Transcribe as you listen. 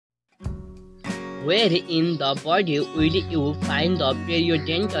Where in the body would you find the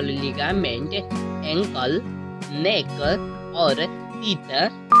periodontal ligament, ankle, neck, or teeth?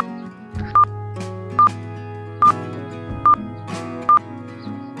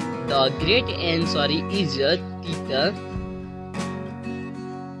 The great answer is teeth.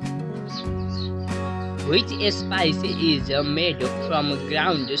 Which spice is made from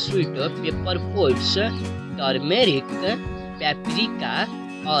ground sweet peppercorns, turmeric, paprika,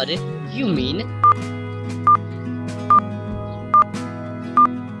 or cumin?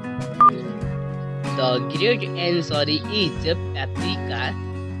 The great answer is paprika.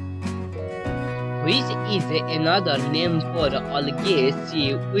 Which is another name for algae,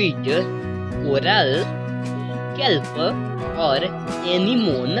 seaweed, coral, kelp, or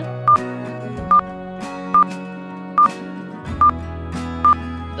anemone?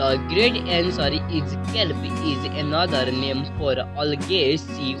 The great answer is kelp is another name for algae,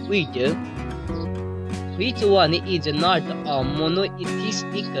 seaweed. Which one is not a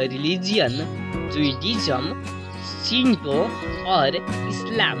monotheistic religion? Judaism, Shinto, or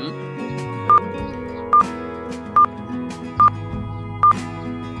Islam?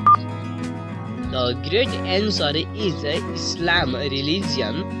 The great answer is Islam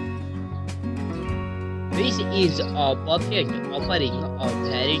religion. Which is a buffet offering a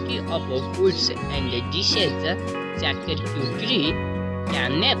variety of foods and dishes, charcuterie,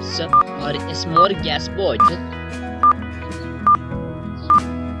 canapes, or smorgasbord?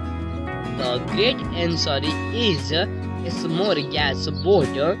 The great answer is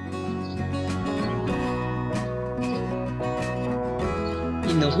smorgasbord.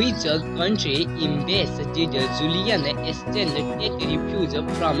 In which country embassy did Julian Assange take refuge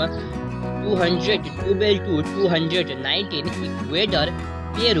from 212 to 219, Ecuador,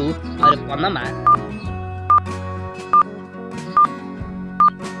 Peru, or Panama?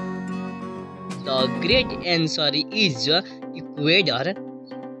 The great answer is Ecuador.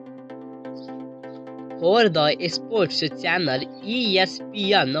 For the sports channel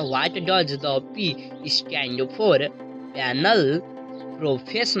ESPN, what does the P stand for? Panel,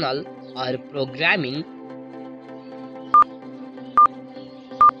 professional, or programming?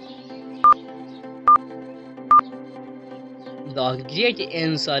 The great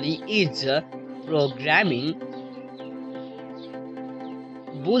answer is programming.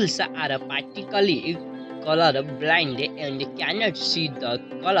 Bulls are particularly color blind and cannot see the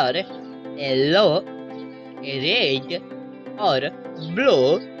color yellow, red, or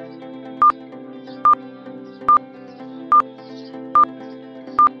blue.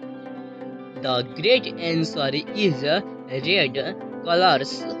 The great answer is red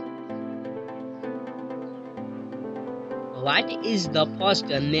colors. What is the first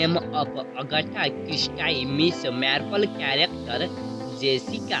name of Agatha Christie Miss Marple character?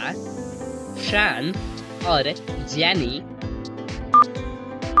 Jessica, Fran, or Jenny?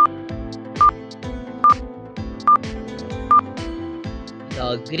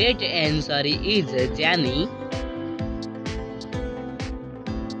 The great answer is Jenny.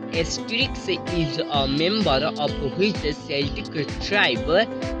 Asterix is a member of which Celtic tribe?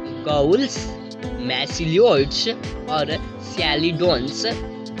 Gauls, Macedonians, or Salidons?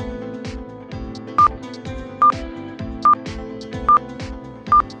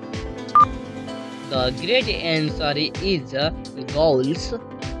 The great answer is Gauls.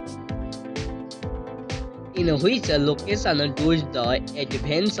 In which location does the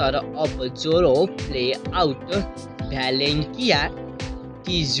adventure of Zorro play out? Valencia,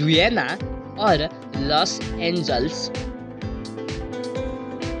 Tijuana, or Los Angeles?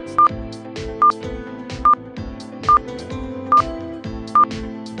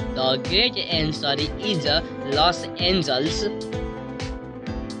 The great answer is Los Angeles.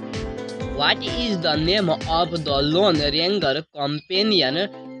 What is the name of the Lone Ranger companion?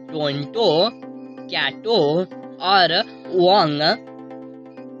 Tonto, Kato, or Wong?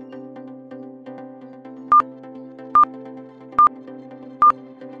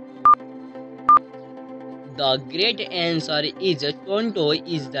 The great answer is Tonto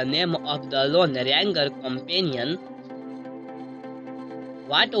is the name of the Lone Ranger companion.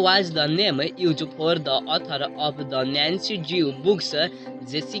 What was the name used for the author of the Nancy Drew books,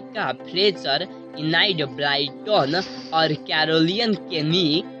 Jessica Fletcher, Enid Blyton, or Caroline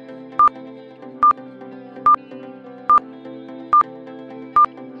Kenny?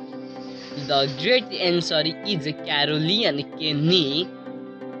 The great answer is Caroline Kenny.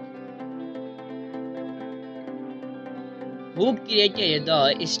 Who created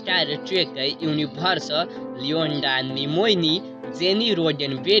the Star Trek universe? Leonard Nimoy, Jenny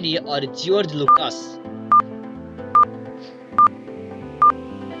Roddenberry, or George Lucas?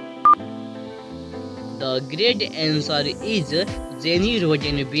 The great answer is Jenny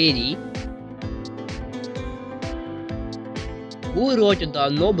Roddenberry, who wrote the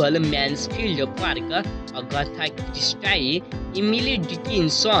novel Mansfield Park, Agatha Christie, Emily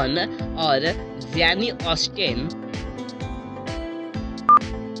Dickinson, or Jane Austen.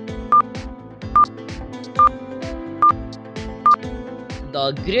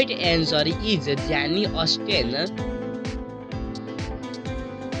 The great answer is Jane Austen.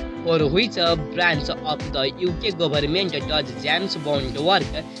 For which branch of the UK government does James Bond work?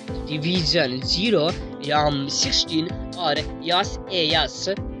 Division 0, RAM 16, or SAS?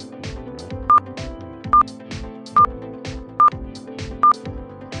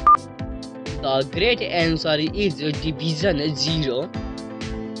 The great answer is Division 0.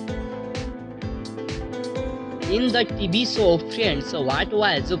 In the TV show Friends, what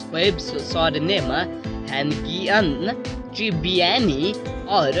was Phoebe's surname? Hankian, Tribbiani,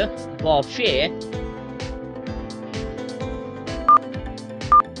 or Buffet?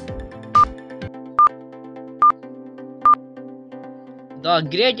 The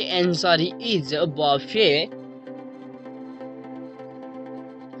great answer is Buffet.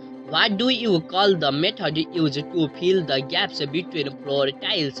 What do you call the method used to fill the gaps between floor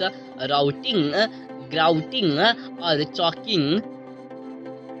tiles? Routing, grouting, or chalking?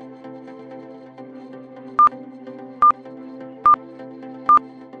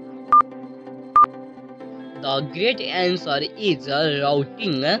 The great answer is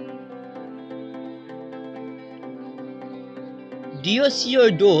routing.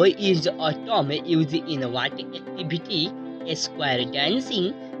 Dioscuro is a term used in what activity? Square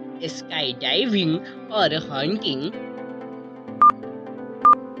dancing, skydiving, or hunting?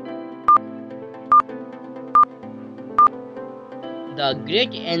 The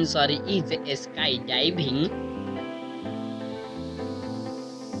great answer is skydiving.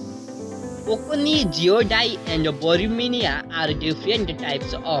 Oconi, Geodai, and Borromeria are different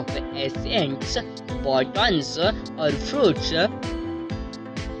types of ascents, buttons, or fruits.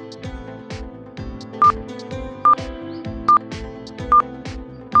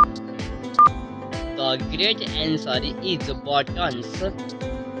 The great answer is buttons.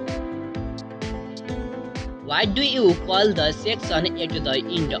 What do you call the section at the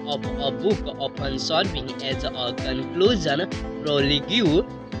end of a book often serving as a conclusion, prologue,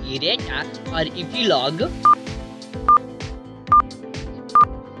 errata, or epilogue?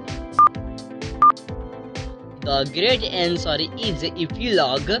 The great answer is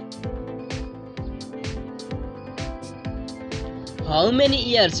epilogue. How many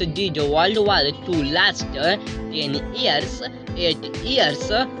years did World War II last? 10 years, 8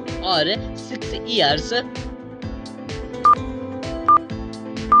 years, or 6 years?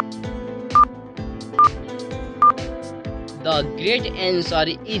 The great answer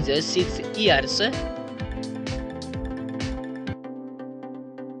is 6 years.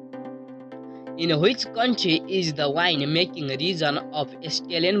 In which country is the wine-making region of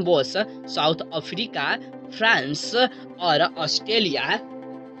Stellenbosch? South Africa, France, or Australia?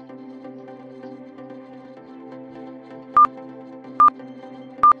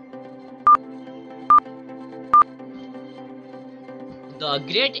 The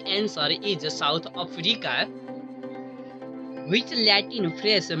great answer is South Africa. Which Latin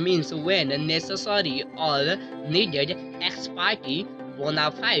phrase means when necessary or needed, ex parte,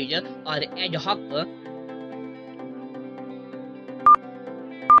 bona fide, or ad hoc?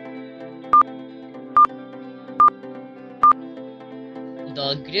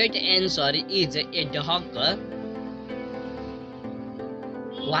 The great answer is ad hoc.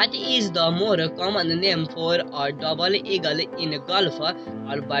 What is the more common name for a double eagle in golf?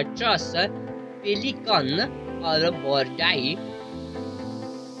 Albatross, pelican, or birdie?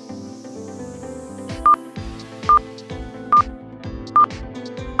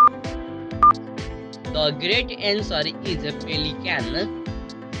 The great answer is pelican.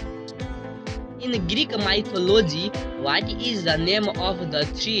 In Greek mythology, what is the name of the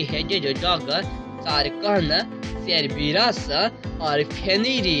three-headed dog? Sarkon, Cerberus, or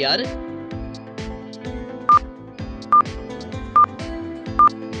Fenrir?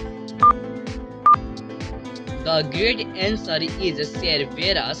 The great answer is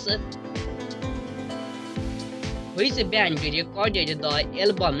Cerberus. Which band recorded the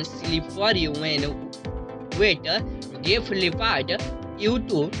album Slippery When Wet? Def Leppard,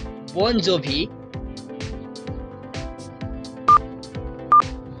 U2, Bon Jovi?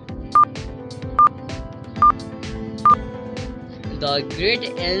 The great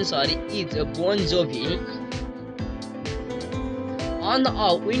answer is Bon Jovi. On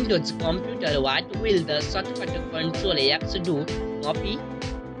a Windows computer, what will the shortcut Control X do? Copy,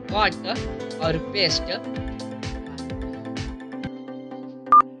 cut or paste?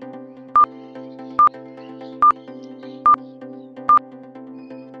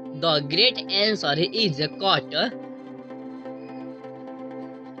 The great answer is cut.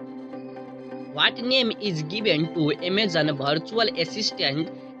 What name is given to Amazon virtual assistant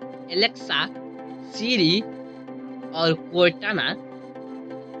Alexa, Siri, or Cortana?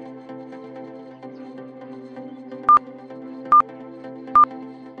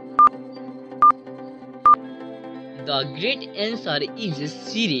 The great answer is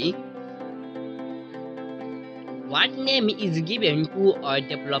Siri. What name is given to a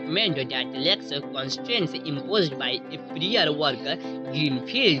development that lacks constraints imposed by a prior work? Green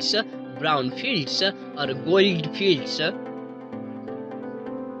fields, brown fields, or gold fields?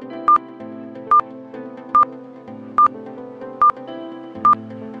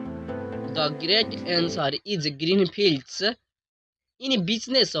 The great answer is green fields. In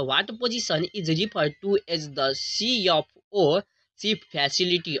business, what position is referred to as the CFO, Chief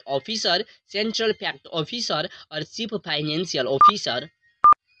Facility Officer, Central Fact Officer, or Chief Financial Officer?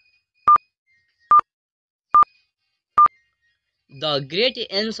 The great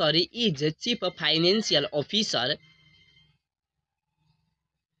answer is Chief Financial Officer.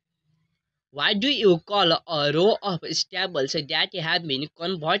 What do you call a row of stables that have been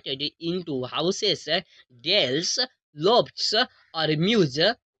converted into houses, dells, lofts, or mews?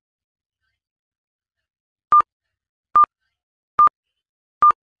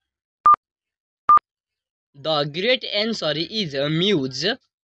 The great answer is mews.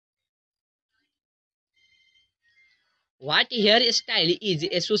 What hairstyle is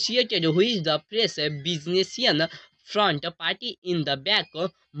associated with the press businessian front party in the back?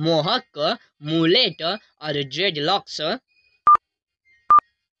 Mohawk, mullet, or dreadlocks?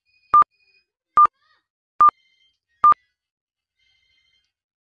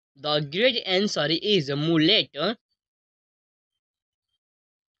 The great answer is mullet.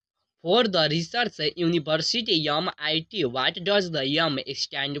 For the research university MIT, what does the M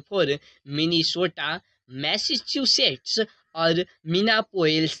stand for? Minnesota, Massachusetts, or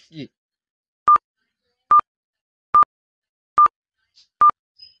Minneapolis?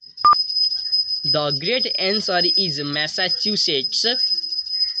 The great answer is Massachusetts,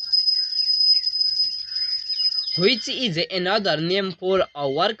 which is another name for a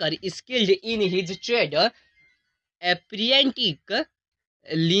worker skilled in his trade. Apprentice,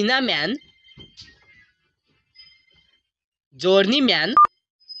 lineman, journeyman.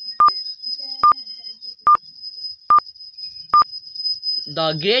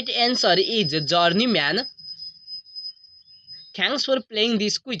 The great answer is journeyman. Thanks for playing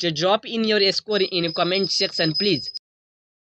this quiz. Drop in your score in comment section, please.